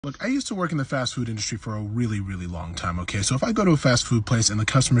Look, I used to work in the fast food industry for a really, really long time, okay? So if I go to a fast food place and the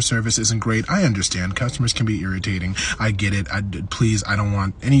customer service isn't great, I understand. Customers can be irritating. I get it. Please, I don't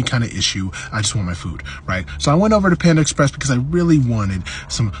want any kind of issue. I just want my food, right? So I went over to Panda Express because I really wanted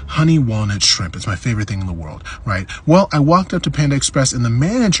some honey walnut shrimp. It's my favorite thing in the world, right? Well, I walked up to Panda Express and the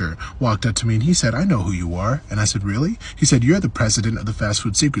manager walked up to me and he said, "I know who you are." And I said, "Really?" He said, "You're the president of the Fast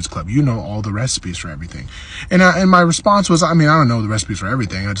Food Secrets Club. You know all the recipes for everything." And my response was, I don't know the recipes for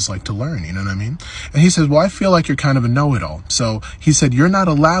everything. I just like to learn, you know what I mean? And he says, "Well, I feel like you're kind of a know-it-all." So he said, "You're not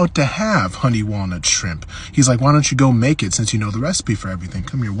allowed to have honey walnut shrimp." He's like, "Why don't you go make it since you know the recipe for everything?"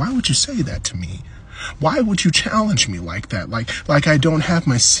 Come here. Why would you say that to me? Why would you challenge me like that? Like I don't have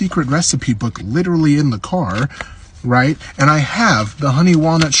my secret recipe book literally in the car, right? And I have the honey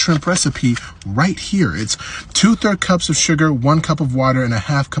walnut shrimp recipe right here. It's 2/3 cups of sugar, 1 cup of water, and a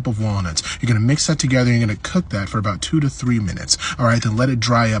 1/2 cup of walnuts. You're going to mix that together. You're going to cook that for about 2 to 3 minutes. All right, then let it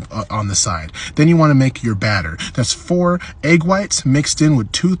dry up on the side. Then you want to make your batter. That's 4 egg whites mixed in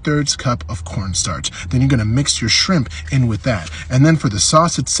with 2/3 cup of cornstarch. Then you're going to mix your shrimp in with that. And then for the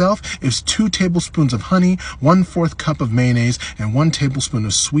sauce itself, it's 2 tablespoons of honey, 1/4 cup of mayonnaise, and 1 tablespoon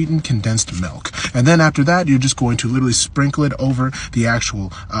of sweetened condensed milk. And then after that, you're just going to literally sprinkle it over the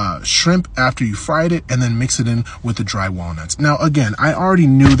actual shrimp after you fried it, and then mix it in with the dry walnuts. Now, again, I already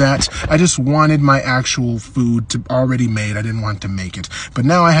knew that. I just wanted my actual food to already made. I didn't want to make it. But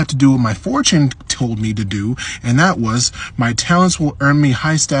now I have to do what my fortune told me to do, and that was my talents will earn me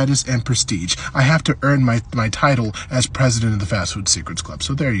high status and prestige. I have to earn my title as president of the Fast Food Secrets Club.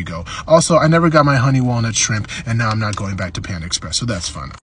 So there you go. Also, I never got my honey walnut shrimp, and now I'm not going back to Panda Express, so that's fun.